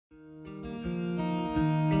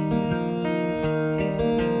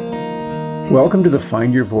Welcome to the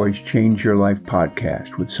Find Your Voice, Change Your Life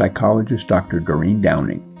podcast with psychologist Dr. Doreen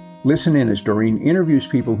Downing. Listen in as Doreen interviews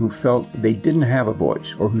people who felt they didn't have a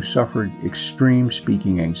voice or who suffered extreme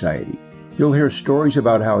speaking anxiety. You'll hear stories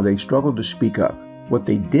about how they struggled to speak up, what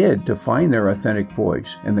they did to find their authentic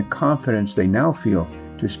voice, and the confidence they now feel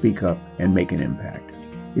to speak up and make an impact.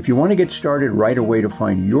 If you want to get started right away to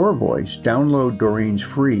find your voice, download Doreen's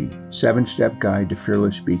free 7-step guide to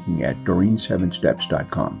fearless speaking at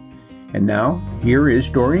doreen7steps.com. And now, here is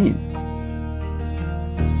Doreen.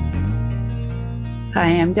 Hi,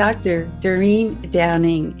 I'm Dr. Doreen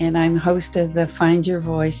Downing, and I'm host of the Find Your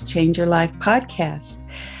Voice, Change Your Life podcast.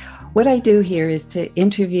 What I do here is to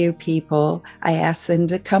interview people. I ask them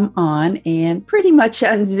to come on and pretty much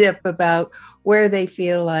unzip about where they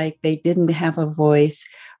feel like they didn't have a voice,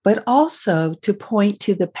 but also to point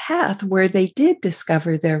to the path where they did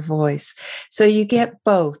discover their voice. So you get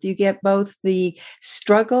both. You get both the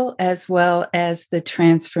struggle as well as the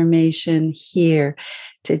transformation here.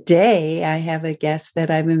 Today, I have a guest that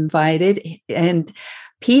I've invited, and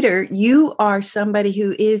Peter, you are somebody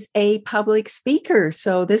who is a public speaker,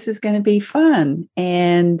 so this is going to be fun.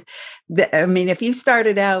 And if you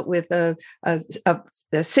started out with a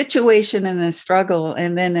situation and a struggle,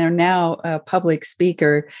 and then are now a public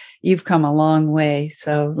speaker, you've come a long way.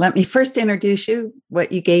 So let me first introduce you,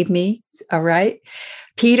 what you gave me. All right.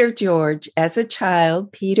 Peter George, as a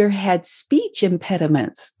child, Peter had speech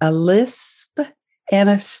impediments, a lisp, and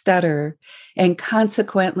a stutter, and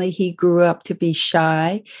consequently, he grew up to be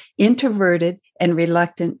shy, introverted, and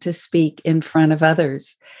reluctant to speak in front of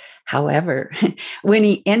others. However, when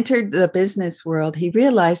he entered the business world, he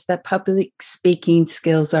realized that public speaking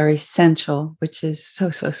skills are essential, which is so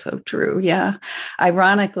true. Yeah.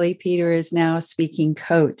 Ironically, Peter is now a speaking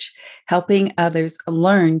coach, helping others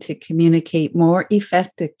learn to communicate more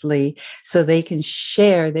effectively so they can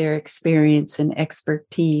share their experience and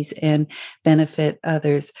expertise and benefit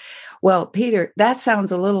others. Well, Peter, that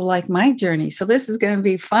sounds a little like my journey. So this is going to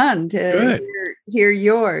be fun to hear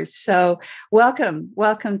yours. So welcome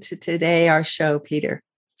to today, our show, Peter.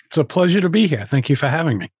 It's a pleasure to be here. Thank you for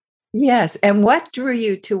having me. Yes. And what drew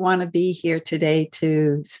you to want to be here today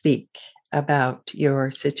to speak about your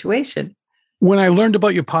situation? When I learned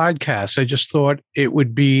about your podcast, I just thought it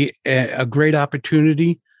would be a great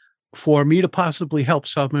opportunity for me to possibly help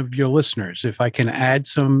some of your listeners. If I can add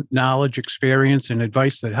some knowledge, experience, and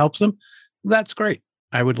advice that helps them, that's great.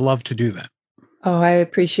 I would love to do that. Oh, I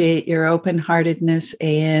appreciate your open-heartedness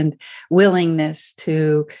and willingness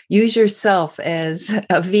to use yourself as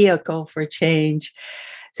a vehicle for change.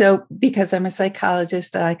 So because I'm a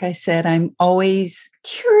psychologist, like I said, I'm always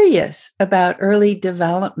curious about early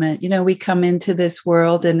development. You know, we come into this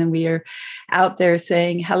world and then we are out there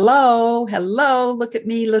saying, hello, look at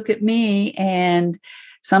me. And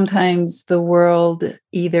sometimes the world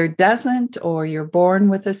either doesn't, or you're born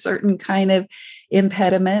with a certain kind of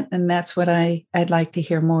impediment. And that's what I'd like to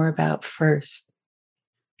hear more about first.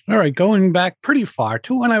 All right, going back pretty far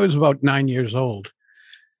to when I was about 9 years old.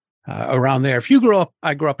 Around there. If you grew up,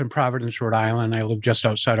 I grew up in Providence, Rhode Island. I live just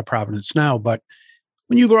outside of Providence now. But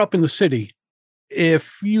when you grow up in the city,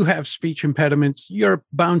 if you have speech impediments, you're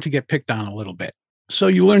bound to get picked on a little bit. So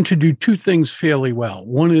you learn to do two things fairly well.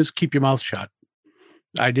 One is keep your mouth shut.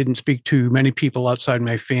 I didn't speak to many people outside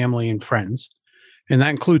my family and friends, and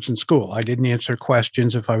that includes in school. I didn't answer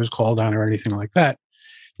questions if I was called on or anything like that.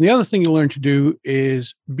 And the other thing you learn to do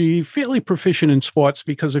is be fairly proficient in sports,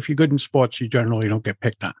 because if you're good in sports, you generally don't get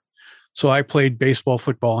picked on. So I played baseball,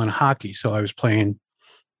 football, and hockey. So I was playing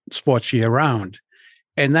sports year round.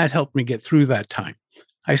 And that helped me get through that time.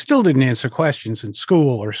 I still didn't answer questions in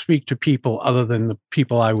school or speak to people other than the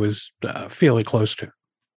people I was fairly close to.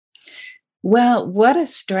 Well, what a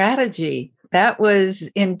strategy. That was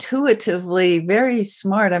intuitively very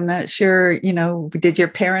smart. I'm not sure, did your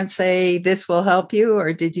parents say this will help you,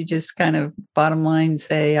 or did you just kind of bottom line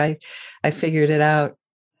say, I figured it out?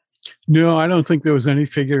 No, I don't think there was any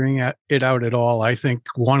figuring it out at all. I think,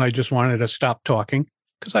 one, I just wanted to stop talking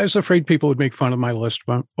because I was afraid people would make fun of my lisp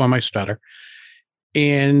or my stutter.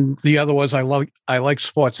 And the other was I like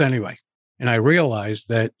sports anyway. And I realized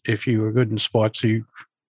that if you were good in sports, you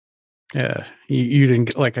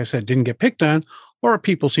didn't, like I said, didn't get picked on, or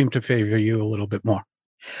people seemed to favor you a little bit more.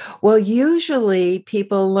 Well, usually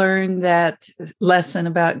people learn that lesson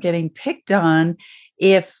about getting picked on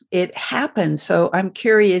if it happens. So I'm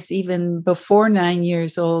curious, even before 9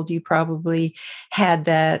 years old, you probably had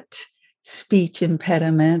that speech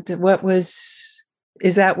impediment.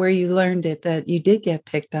 Is that where you learned it, that you did get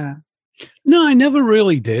picked on? No, I never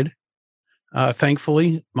really did.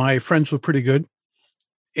 Thankfully, my friends were pretty good.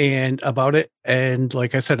 and about it. And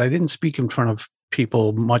like I said, I didn't speak in front of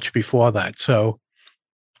people much before that. So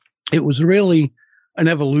it was really an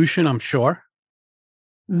evolution, I'm sure.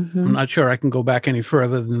 Mm-hmm. I'm not sure I can go back any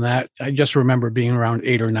further than that. I just remember being around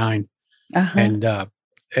 8 or 9 and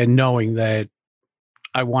knowing that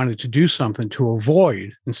I wanted to do something to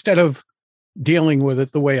avoid, instead of dealing with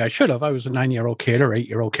it the way I should have. I was a 9-year-old kid or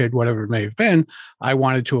 8-year-old kid, whatever it may have been. I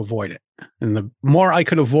wanted to avoid it. And the more I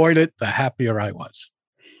could avoid it, the happier I was.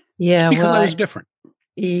 Yeah. Because well, I was different.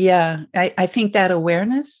 Yeah. I think that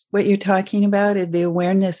awareness, what you're talking about, is the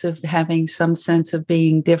awareness of having some sense of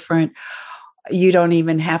being different. You don't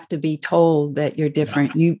even have to be told that you're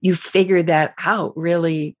different. No. You figure that out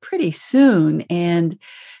really pretty soon. And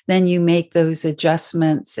then you make those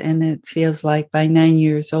adjustments. And it feels like by 9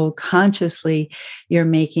 years old, consciously, you're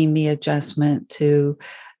making the adjustment to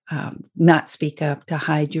not speak up, to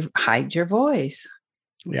hide your voice.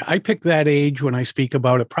 Yeah, I picked that age when I speak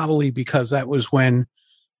about it, probably because that was when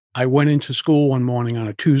I went into school one morning on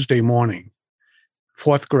a Tuesday morning,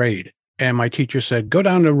 4th grade. And my teacher said, go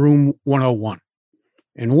down to room 101.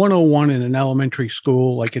 And 101 in an elementary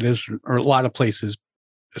school, like it is, or a lot of places,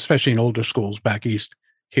 especially in older schools back east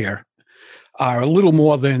here, are a little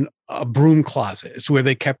more than a broom closet. It's where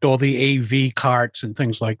they kept all the AV carts and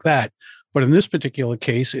things like that. But in this particular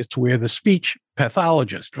case, it's where the speech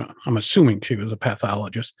pathologist, I'm assuming she was a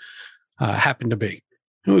pathologist, happened to be.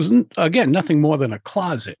 It was, again, nothing more than a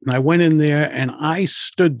closet. And I went in there and I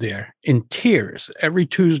stood there in tears every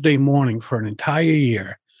Tuesday morning for an entire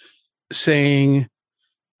year saying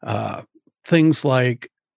things like,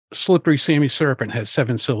 Slippery Sammy Serpent has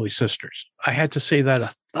 7 silly sisters. I had to say that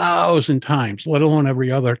 1,000 times, let alone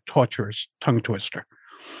every other torturous tongue twister.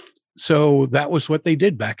 So that was what they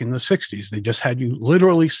did back in the 60s. They just had you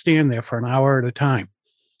literally stand there for an hour at a time,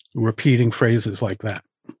 repeating phrases like that.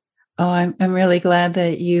 Oh, I'm really glad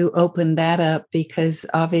that you opened that up, because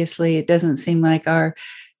obviously it doesn't seem like our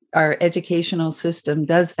educational system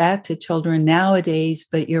does that to children nowadays.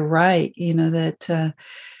 But you're right, that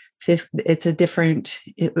it's a different,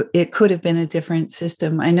 it could have been a different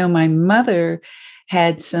system. I know my mother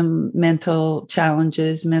had some mental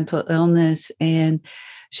challenges, mental illness, and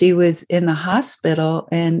she was in the hospital,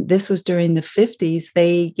 and this was during the 50s.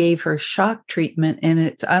 They gave her shock treatment, and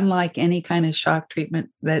it's unlike any kind of shock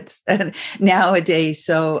treatment that's nowadays.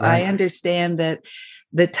 So right. I understand that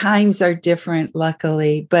the times are different,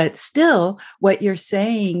 luckily, but still what you're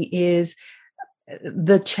saying is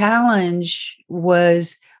the challenge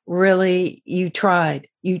was really, you tried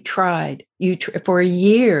for a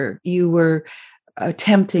year. You were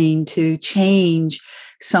attempting to change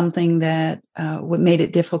something that made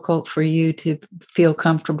it difficult for you to feel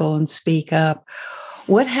comfortable and speak up.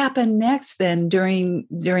 What happened next then during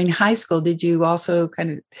high school? Did you also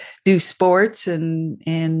kind of do sports and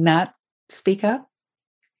not speak up?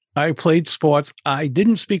 I played sports. I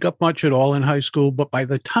didn't speak up much at all in high school, but by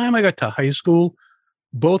the time I got to high school,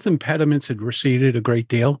 both impediments had receded a great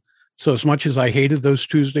deal. So as much as I hated those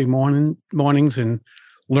Tuesday mornings and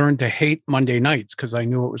learned to hate Monday nights because I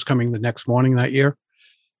knew it was coming the next morning that year,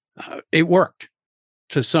 it worked.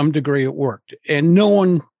 To some degree, it worked. And no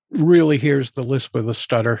one really hears the lisp or the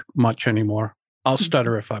stutter much anymore. I'll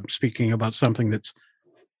stutter if I'm speaking about something that's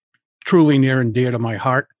truly near and dear to my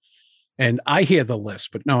heart. And I hear the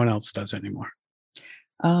lisp, but no one else does anymore.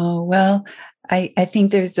 Oh, well, I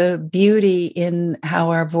think there's a beauty in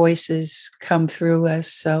how our voices come through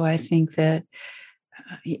us. So I think that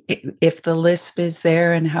if the lisp is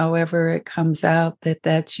there and however it comes out,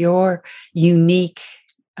 that's your unique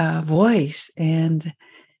voice, and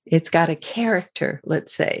it's got a character,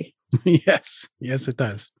 let's say. Yes, it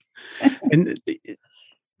does. And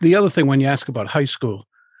the other thing, when you ask about high school,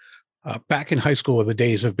 back in high school were the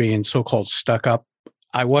days of being so-called stuck up.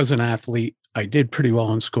 I was an athlete. I did pretty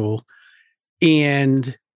well in school,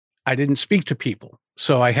 and I didn't speak to people.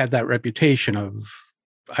 So I had that reputation of,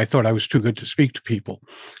 I thought I was too good to speak to people.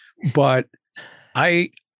 But I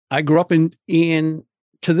grew up in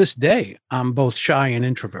to this day, I'm both shy and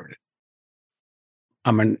introverted.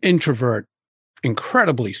 I'm an introvert,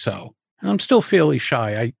 incredibly so. And I'm still fairly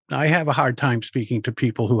shy. I have a hard time speaking to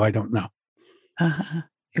people who I don't know.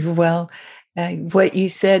 Well, what you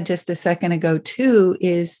said just a second ago, too,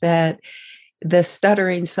 is that the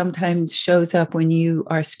stuttering sometimes shows up when you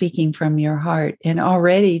are speaking from your heart. And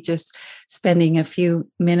already just spending a few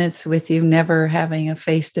minutes with you, never having a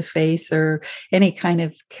face-to-face or any kind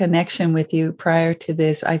of connection with you prior to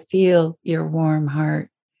this, I feel your warm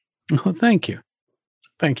heart. Oh, thank you.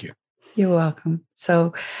 Thank you. You're welcome.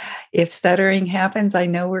 So if stuttering happens, I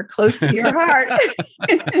know we're close to your heart.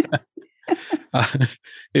 Uh,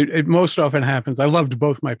 it most often happens. I loved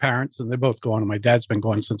both my parents, and they're both gone. And my dad's been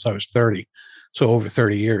gone since I was 30, so over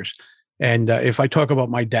 30 years. And if I talk about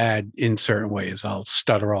my dad in certain ways, I'll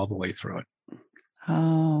stutter all the way through it.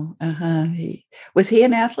 Oh, was he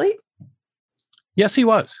an athlete? Yes, he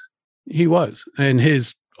was. He was. And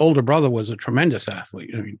his older brother was a tremendous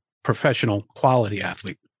athlete, I mean, professional quality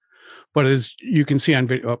athlete. But as you can see on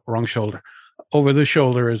video, wrong shoulder, over the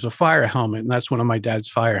shoulder is a fire helmet. And that's one of my dad's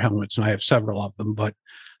fire helmets. And I have several of them, but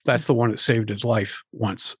that's the one that saved his life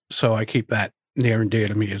once. So I keep that near and dear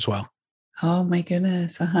to me as well. Oh my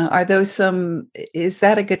goodness. Are those is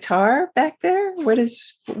that a guitar back there?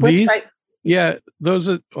 What's these, right? Yeah, those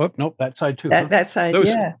are, nope, that side too. That side,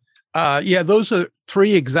 those, yeah. Those are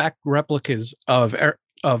 3 exact replicas of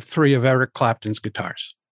 3 of Eric Clapton's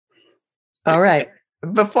guitars. All right.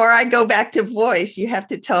 Before I go back to voice, you have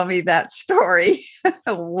to tell me that story.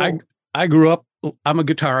 I grew up, I'm a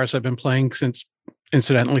guitarist. I've been playing since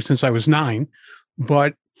I was 9,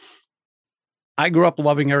 but I grew up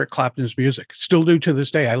loving Eric Clapton's music. Still do to this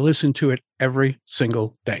day. I listen to it every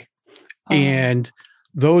single day. Oh. And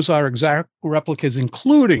those are exact replicas,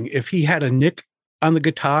 including if he had a nick on the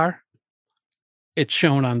guitar, it's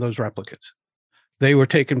shown on those replicas. They were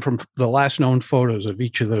taken from the last known photos of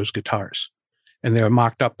each of those guitars, and they were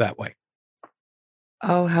mocked up that way.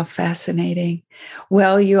 Oh, how fascinating.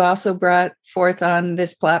 Well, you also brought forth on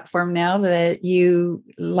this platform now that you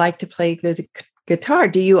like to play the guitar.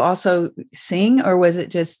 Do you also sing, or was it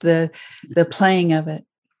just the playing of it?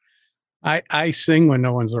 I sing when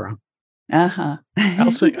no one's around. Uh-huh.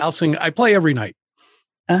 I'll sing. I play every night.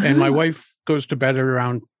 Uh-huh. And my wife goes to bed at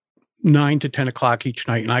around 9 to 10 o'clock each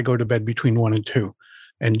night, and I go to bed between 1 and 2.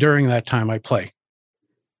 And during that time, I play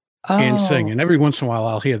and sing. And every once in a while,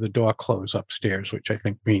 I'll hear the door close upstairs, which I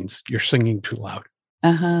think means you're singing too loud.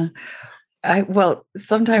 Uh-huh. Well,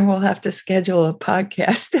 sometime we'll have to schedule a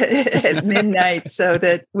podcast at midnight so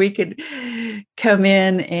that we could come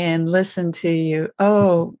in and listen to you.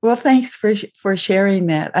 Oh, well, thanks for sharing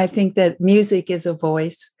that. I think that music is a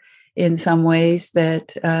voice in some ways,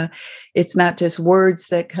 that it's not just words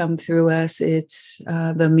that come through us. It's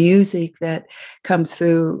the music that comes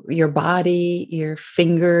through your body, your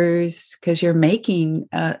fingers, because you're making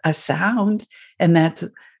a sound, and that's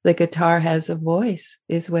the guitar has a voice,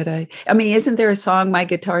 is what I mean, isn't there a song, My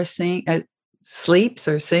Guitar Sleeps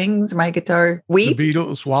or Sings, My Guitar Weeps? The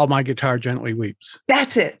Beatles, While My Guitar Gently Weeps.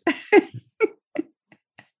 That's it.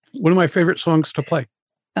 One of my favorite songs to play.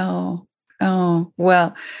 Oh,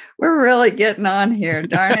 well, we're really getting on here,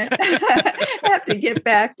 darn it. I have to get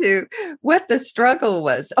back to what the struggle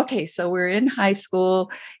was. Okay, so we're in high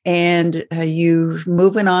school, and you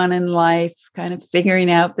moving on in life, kind of figuring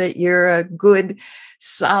out that you're a good,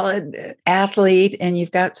 solid athlete, and you've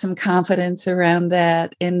got some confidence around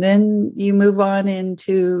that. And then you move on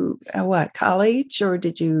into college, or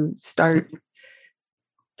did you start?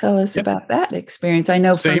 Tell us about that experience. I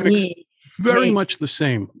know for me, very much the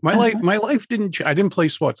same. My life didn't. I didn't play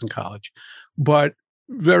sports in college, but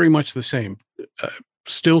very much the same.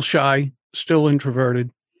 Still shy, still introverted.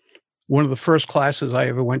 One of the first classes I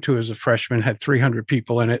ever went to as a freshman had 300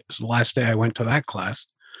 people in it. It was the last day I went to that class.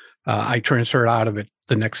 I transferred out of it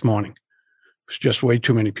the next morning. It was just way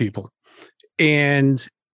too many people, and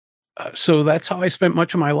so that's how I spent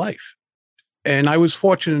much of my life. And I was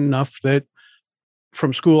fortunate enough that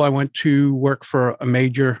from school I went to work for a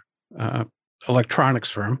major electronics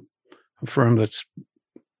firm, a firm that's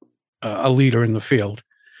a leader in the field.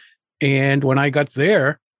 And when I got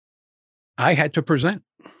there, I had to present.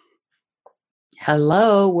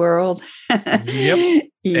 Hello, world. Yep.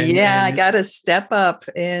 I got to step up.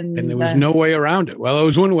 And there was no way around it. Well, there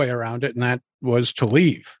was one way around it, and that was to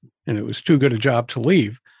leave. And it was too good a job to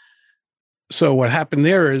leave. So what happened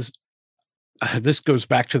there is, this goes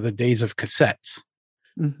back to the days of cassettes.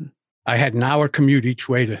 Mm-hmm. I had an hour commute each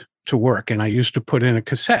way to work, and I used to put in a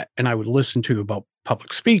cassette, and I would listen to about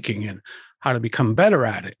public speaking and how to become better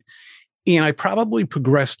at it. And I probably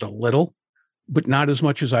progressed a little, but not as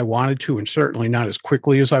much as I wanted to, and certainly not as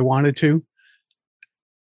quickly as I wanted to.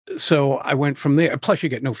 So I went from there. Plus, you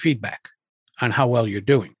get no feedback on how well you're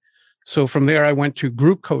doing. So from there, I went to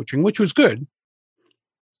group coaching, which was good.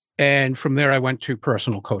 And from there, I went to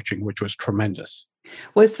personal coaching, which was tremendous.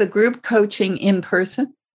 Was the group coaching in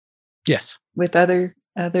person? Yes. With other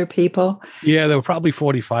people? Yeah, there were probably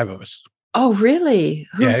 45 of us. Oh, really?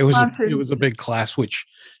 It was a big class, which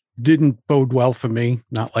didn't bode well for me,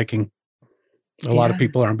 not liking a lot of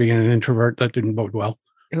people aren't being an introvert. That didn't bode well.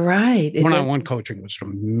 Right. One-on-one coaching was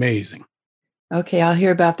amazing. Okay, I'll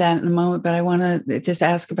hear about that in a moment, but I want to just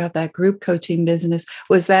ask about that group coaching business.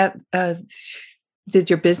 Was that Did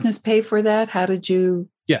your business pay for that? How did you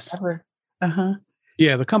Yes. ever? Uh-huh.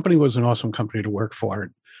 Yeah, the company was an awesome company to work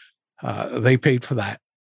for. They paid for that,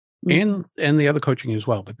 Mhm. and the other coaching as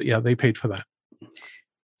well. But yeah, they paid for that.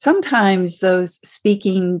 Sometimes those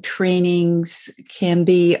speaking trainings can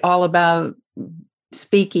be all about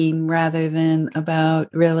speaking rather than about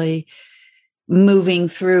really moving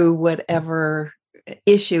through whatever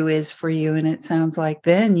issue is for you. And it sounds like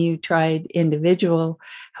then you tried individual.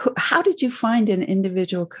 How did you find an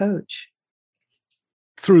individual coach?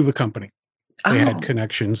 Through the company, they had Oh,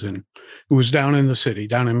 connections, and it was down in the city,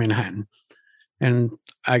 down in Manhattan, and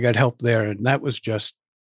I got help there, and that was just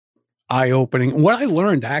eye-opening. What I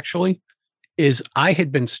learned actually is I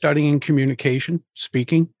had been studying communication,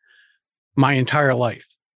 speaking, my entire life,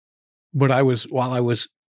 but while I was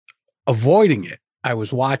avoiding it, I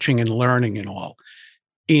was watching and learning and all.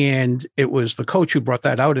 And it was the coach who brought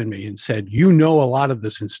that out in me and said, you know a lot of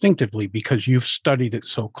this instinctively because you've studied it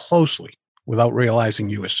so closely without realizing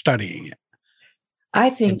you were studying it. I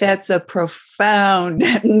think And that's a profound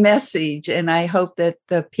message. And I hope that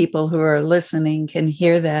the people who are listening can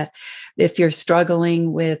hear that. If you're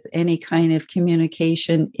struggling with any kind of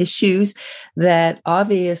communication issues, that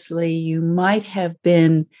obviously you might have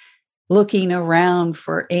been looking around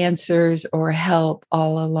for answers or help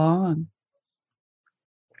all along.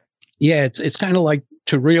 yeah, it's kind of like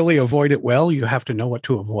to really avoid it well, you have to know what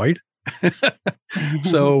to avoid.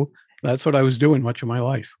 So that's what I was doing much of my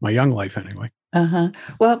life, my young life anyway. Uh-huh.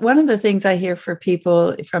 Well, one of the things I hear from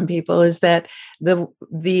people is that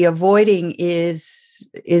the avoiding is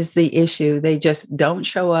the issue. They just don't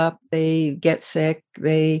show up. They get sick.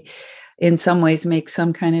 They, in some ways, make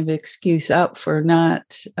some kind of excuse up for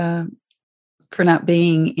not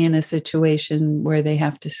being in a situation where they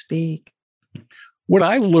have to speak. What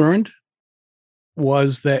I learned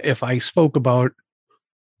was that if I spoke about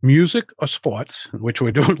music or sports, which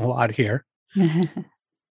we're doing a lot here,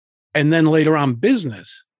 and then later on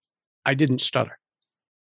business, I didn't stutter.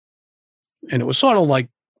 And it was sort of like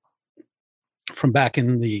from back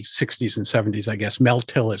in the 60s and 70s, I guess, Mel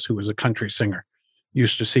Tillis, who was a country singer,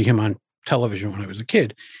 used to see him on television when I was a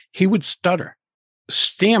kid. He would stutter,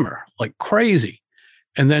 stammer like crazy.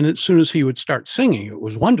 And then as soon as he would start singing, it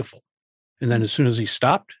was wonderful. And then as soon as he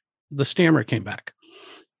stopped, the stammer came back.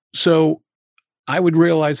 So I would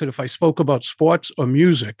realize that if I spoke about sports or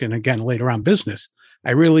music, and again, later on business,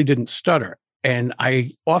 I really didn't stutter. And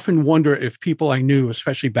I often wonder if people I knew,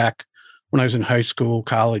 especially back when I was in high school,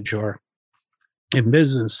 college, or in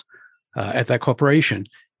business at that corporation,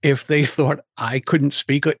 if they thought I couldn't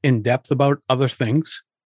speak in depth about other things,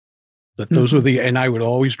 that those were and I would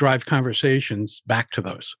always drive conversations back to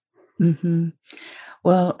those. Mm-hmm.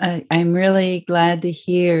 Well, I'm really glad to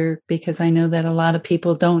hear, because I know that a lot of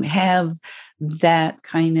people don't have that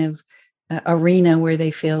kind of arena where they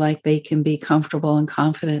feel like they can be comfortable and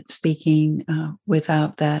confident speaking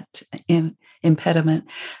without that impediment.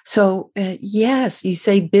 So, yes, you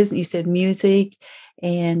say business, you said music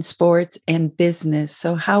and sports and business.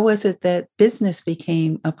 So how was it that business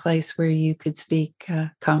became a place where you could speak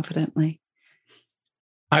confidently?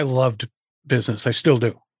 I loved business. I still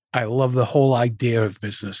do. I love the whole idea of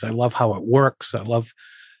business. I love how it works. I love,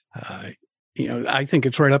 I think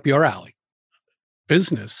it's right up your alley.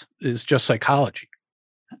 Business is just psychology.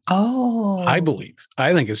 Oh, I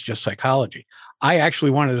think it's just psychology. I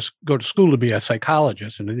actually wanted to go to school to be a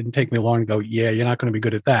psychologist, and it didn't take me long to go, yeah, you're not going to be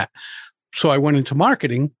good at that. So I went into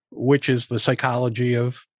marketing, which is the psychology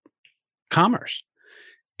of commerce.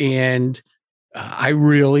 And I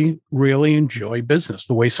really, really enjoy business.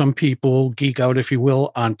 The way some people geek out, if you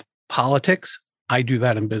will, on politics, I do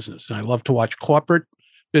that in business. And I love to watch corporate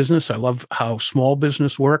business. I love how small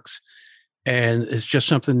business works. And it's just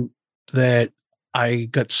something that I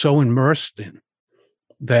got so immersed in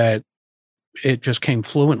that it just came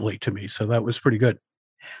fluently to me. So that was pretty good.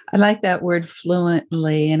 I like that word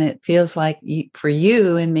fluently. And it feels like for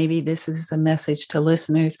you, and maybe this is a message to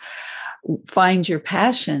listeners, find your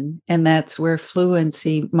passion, and that's where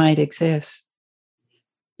fluency might exist.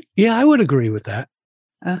 Yeah, I would agree with that.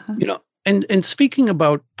 Uh-huh. And speaking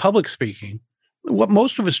about public speaking, what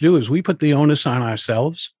most of us do is we put the onus on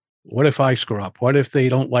ourselves. What if I screw up? What if they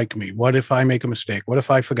don't like me? What if I make a mistake? What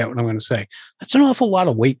if I forget what I'm going to say? That's an awful lot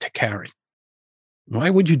of weight to carry.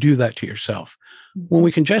 Why would you do that to yourself? When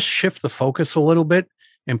we can just shift the focus a little bit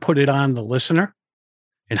and put it on the listener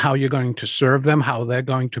and how you're going to serve them, how they're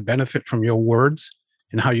going to benefit from your words,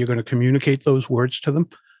 and how you're going to communicate those words to them,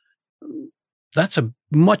 that's a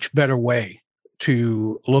much better way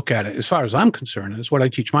to look at it. As far as I'm concerned, is what I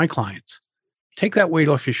teach my clients. Take that weight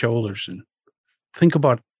off your shoulders and think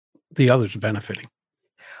about the others benefiting.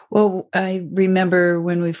 Well, I remember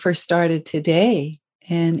when we first started today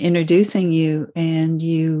and introducing you, and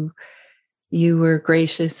you were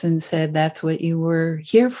gracious and said that's what you were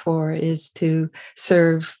here for, is to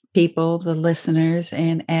serve people, the listeners,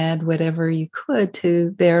 and add whatever you could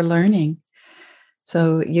to their learning.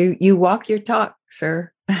 So you walk your talk,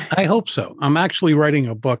 sir. I hope so. I'm actually writing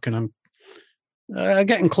a book, and I'm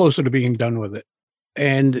getting closer to being done with it.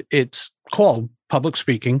 And it's called Public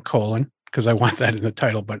Speaking, because I want that in the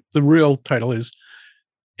title. But the real title is,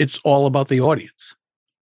 it's all about the audience.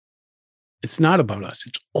 It's not about us.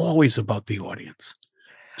 It's always about the audience.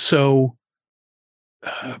 So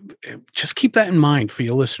just keep that in mind for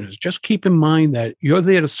your listeners. Just keep in mind that you're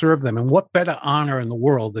there to serve them. And what better honor in the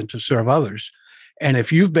world than to serve others? And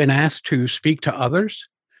if you've been asked to speak to others,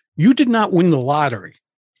 you did not win the lottery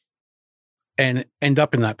and end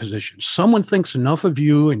up in that position. Someone thinks enough of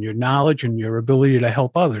you and your knowledge and your ability to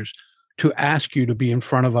help others to ask you to be in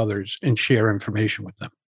front of others and share information with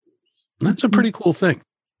them. And that's a pretty cool thing.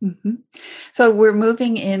 Mm-hmm. So we're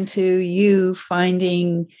moving into you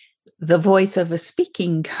finding the voice of a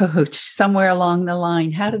speaking coach somewhere along the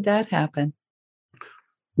line. How did that happen?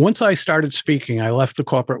 Once I started speaking, I left the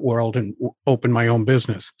corporate world and opened my own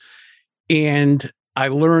business. And I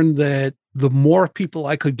learned that the more people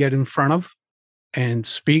I could get in front of and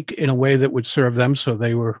speak in a way that would serve them, so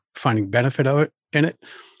they were finding benefit of it in it,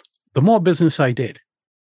 the more business I did.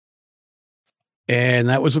 And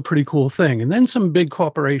that was a pretty cool thing. And then some big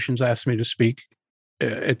corporations asked me to speak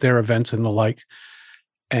at their events and the like.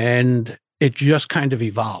 And it just kind of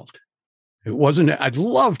evolved. It wasn't, I'd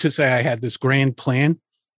love to say I had this grand plan,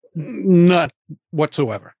 not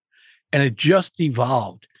whatsoever. And it just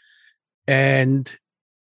evolved. And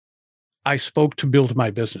I spoke to build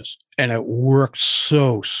my business, and it worked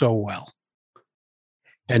so well.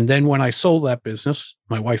 And then when I sold that business,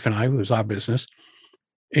 my wife and I, it was our business,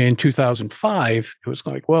 in 2005, it was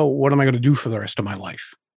like, well, what am I going to do for the rest of my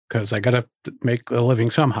life? Because I got to make a living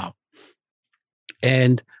somehow.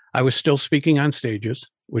 And I was still speaking on stages,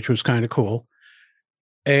 which was kind of cool.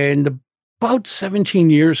 And about 17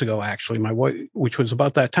 years ago, actually, my wife, which was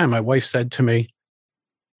about that time, my wife said to me,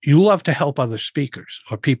 you love to help other speakers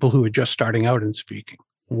or people who are just starting out in speaking.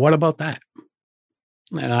 What about that?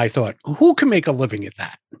 And I thought, who can make a living at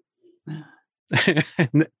that?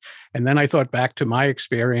 And then I thought back to my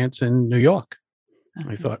experience in New York.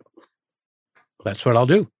 I thought, that's what I'll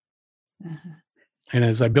do. And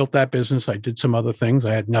as I built that business, I did some other things.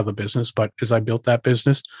 I had another business, but as I built that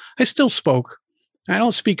business, I still spoke. I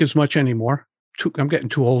don't speak as much anymore. I'm getting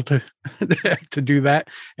too old to to do that.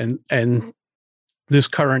 And this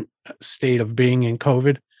current state of being in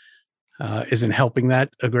COVID isn't helping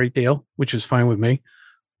that a great deal, which is fine with me.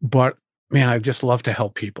 But man, I just love to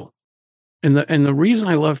help people. And the reason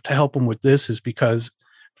I love to help them with this is because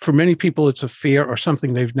for many people, it's a fear or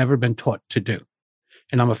something they've never been taught to do.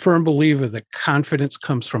 And I'm a firm believer that confidence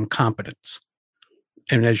comes from competence.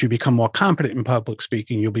 And as you become more competent in public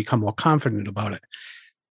speaking, you'll become more confident about it.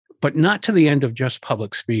 But not to the end of just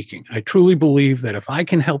public speaking. I truly believe that if I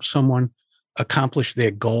can help someone accomplish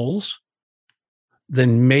their goals,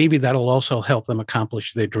 then maybe that'll also help them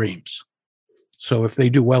accomplish their dreams. So if they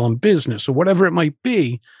do well in business or whatever it might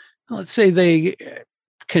be, let's say they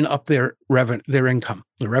can up their income,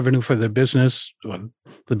 the revenue for their business or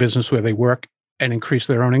the business where they work, and increase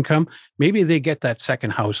their own income. Maybe they get that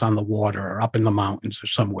second house on the water or up in the mountains or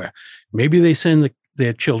somewhere. Maybe they send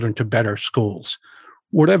their children to better schools,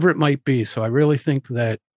 whatever it might be. So I really think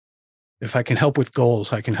that if I can help with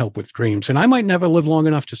goals, I can help with dreams. And I might never live long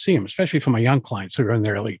enough to see them, especially for my young clients who are in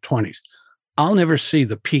their late 20s. I'll never see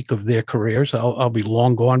the peak of their careers. I'll be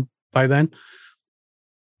long gone by then.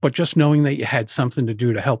 But just knowing that you had something to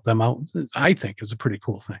do to help them out, I think is a pretty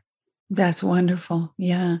cool thing. That's wonderful.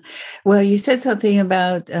 Yeah. Well, you said something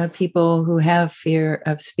about people who have fear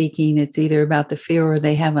of speaking. It's either about the fear or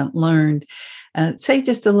they haven't learned. Say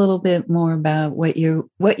just a little bit more about what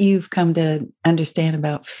you've come to understand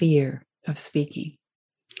about fear of speaking.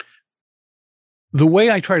 The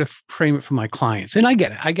way I try to frame it for my clients, and I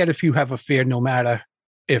get it. I get if you have a fear, no matter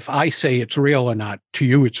if I say it's real or not, to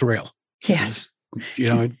you, it's real. Yes.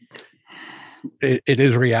 It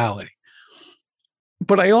is reality.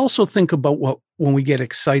 But I also think about when we get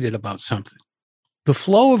excited about something, the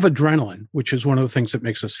flow of adrenaline, which is one of the things that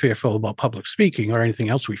makes us fearful about public speaking or anything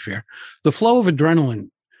else we fear. The flow of adrenaline,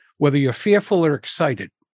 whether you're fearful or excited,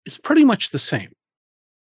 is pretty much the same.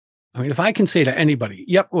 I mean, if I can say to anybody,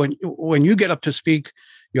 yep, when you get up to speak,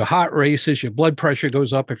 your heart races, your blood pressure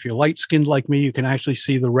goes up. If you're light-skinned like me, you can actually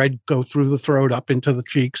see the red go through the throat up into the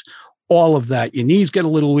cheeks. all of that. Your knees get a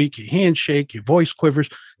little weak, your hands shake, your voice quivers,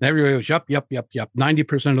 and everybody goes, yup, yup, yup, yup.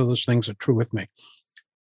 90% of those things are true with me.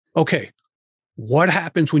 Okay, what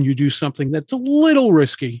happens when you do something that's a little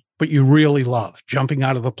risky, but you really love? Jumping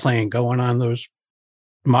out of a plane, going on those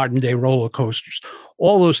modern day roller coasters,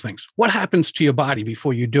 all those things. What happens to your body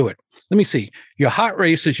before you do it? Let me see. Your heart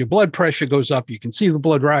races, your blood pressure goes up. You can see the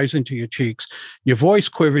blood rise into your cheeks. Your voice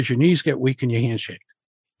quivers, your knees get weak, and your hands shake.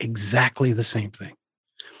 Exactly the same thing.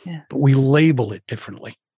 Yes. But we label it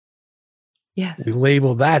differently. Yes. We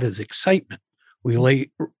label that as excitement. We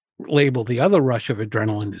label the other rush of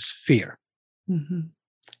adrenaline as fear. Mm-hmm.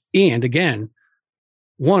 And again,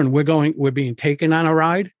 one, we're being taken on a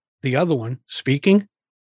ride. The other one, speaking,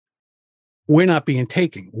 we're not being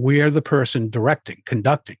taken. We are the person directing,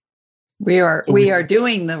 conducting. We are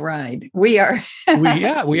doing the ride. We are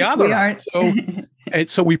the ride.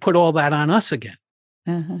 So we put all that on us again.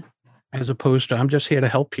 Uh-huh. As opposed to, I'm just here to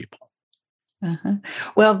help people. Uh-huh.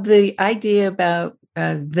 Well, the idea about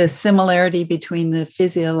the similarity between the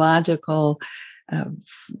physiological,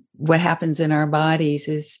 what happens in our bodies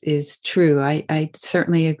is true. I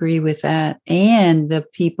certainly agree with that. And the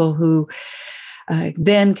people who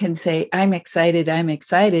then can say, I'm excited.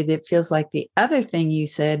 It feels like the other thing you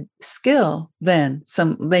said, skill, then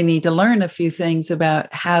they need to learn a few things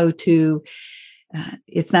about how to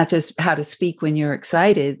it's not just how to speak when you're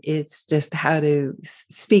excited. It's just how to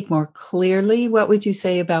speak more clearly. What would you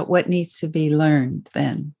say about what needs to be learned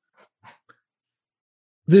then?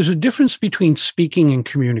 There's a difference between speaking and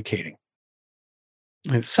communicating.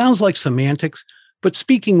 And it sounds like semantics, but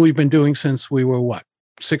speaking we've been doing since we were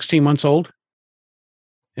 16 months old?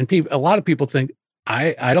 And a lot of people think,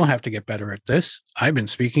 I don't have to get better at this. I've been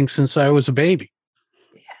speaking since I was a baby.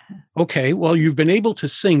 Okay, well, you've been able to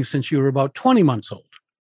sing since you were about 20 months old.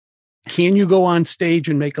 Can you go on stage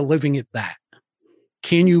and make a living at that?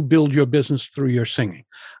 Can you build your business through your singing?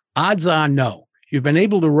 Odds are no. You've been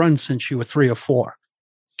able to run since you were 3 or 4.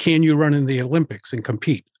 Can you run in the Olympics and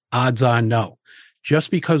compete? Odds are no.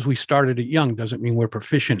 Just because we started it young doesn't mean we're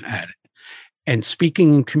proficient at it. And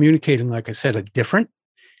speaking and communicating, like I said, are different.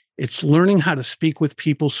 It's learning how to speak with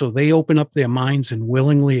people so they open up their minds and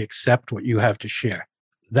willingly accept what you have to share.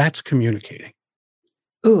 That's communicating.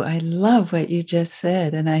 Oh, I love what you just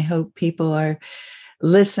said. And I hope people are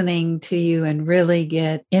listening to you and really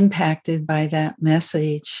get impacted by that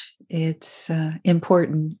message. It's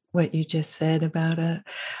important what you just said about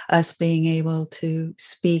us being able to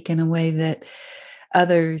speak in a way that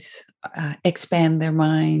others expand their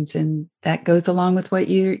minds. And that goes along with what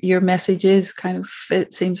your message is kind of,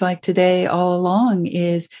 it seems like today all along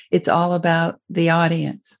is it's all about the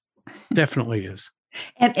audience. Definitely is.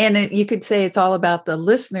 And you could say it's all about the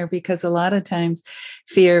listener, because a lot of times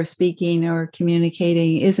fear of speaking or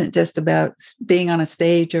communicating isn't just about being on a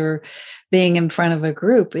stage or being in front of a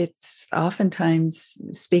group. It's oftentimes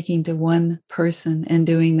speaking to one person and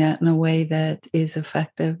doing that in a way that is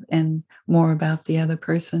effective and more about the other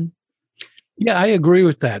person. Yeah, I agree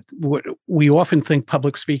with that. We often think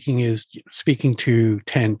public speaking is speaking to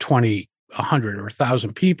 10, 20, 100 or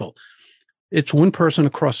 1,000 people. It's one person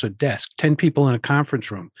across a desk, 10 people in a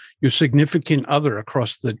conference room, your significant other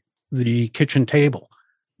across the kitchen table.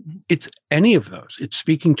 It's any of those. It's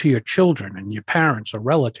speaking to your children and your parents or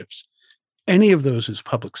relatives. Any of those is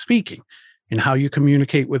public speaking. And how you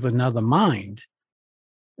communicate with another mind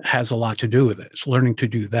has a lot to do with it. It's learning to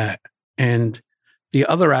do that. And the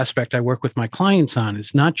other aspect I work with my clients on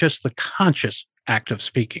is not just the conscious act of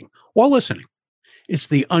speaking or listening. It's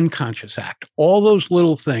the unconscious act. All those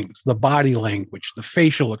little things, the body language, the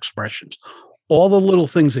facial expressions, all the little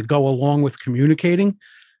things that go along with communicating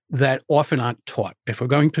that often aren't taught. If we're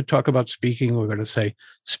going to talk about speaking, we're going to say,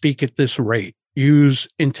 speak at this rate, use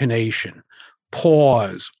intonation,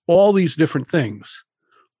 pause, all these different things.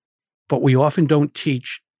 But we often don't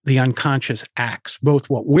teach the unconscious acts, both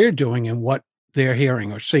what we're doing and what they're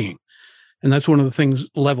hearing or seeing. And that's one of the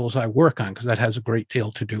levels I work on, because that has a great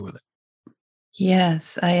deal to do with it.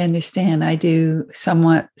 Yes, I understand. I do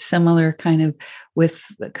somewhat similar kind of with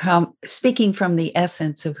speaking from the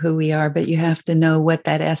essence of who we are, but you have to know what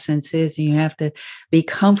that essence is. And you have to be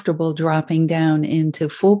comfortable dropping down into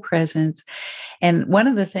full presence. And one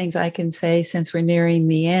of the things I can say, since we're nearing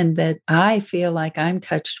the end, that I feel like I'm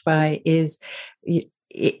touched by is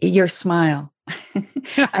your smile.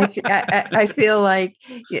 I feel like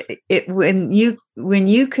when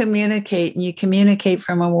you communicate, and you communicate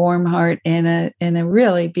from a warm heart and a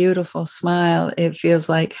really beautiful smile, it feels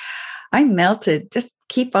like I'm melted. Just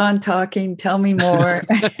keep on talking. Tell me more.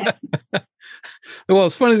 Well,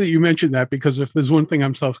 it's funny that you mentioned that, because if there's one thing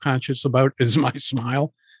I'm self-conscious about is my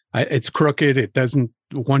smile. It's crooked. It doesn't,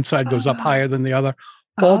 one side goes up higher than the other,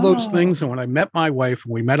 all those things. And when I met my wife,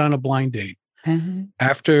 and we met on a blind date,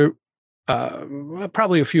 after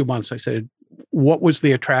probably a few months, I said, what was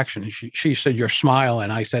the attraction? And she said, your smile.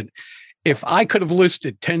 And I said, if I could have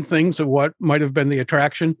listed 10 things of what might have been the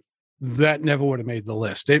attraction, that never would have made the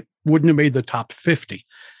list. It wouldn't have made the top 50.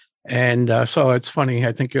 And so it's funny.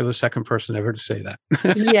 I think you're the second person ever to say that.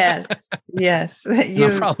 Yes.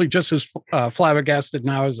 I'm probably just as flabbergasted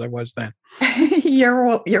now as I was then.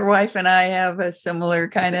 Your wife and I have a similar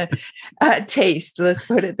kind of taste, let's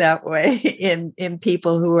put it that way, in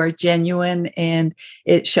people who are genuine, and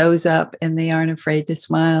it shows up and they aren't afraid to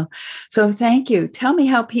smile. So thank you. Tell me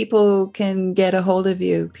how people can get a hold of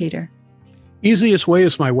you, Peter. Easiest way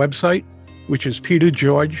is my website, which is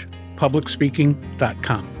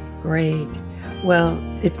petergeorgepublicspeaking.com. Great. Well,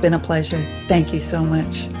 it's been a pleasure. Thank you so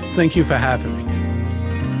much. Thank you for having me.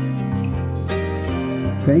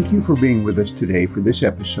 Thank you for being with us today for this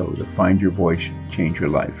episode of Find Your Voice, Change Your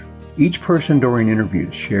Life. Each person Doreen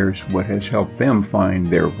interviews shares what has helped them find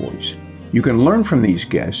their voice. You can learn from these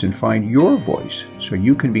guests and find your voice so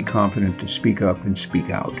you can be confident to speak up and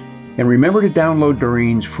speak out. And remember to download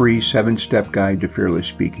Doreen's free 7-step guide to fearless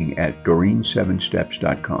speaking at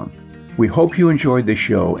doreen7steps.com. We hope you enjoyed the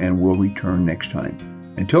show and will return next time.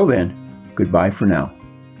 Until then, goodbye for now.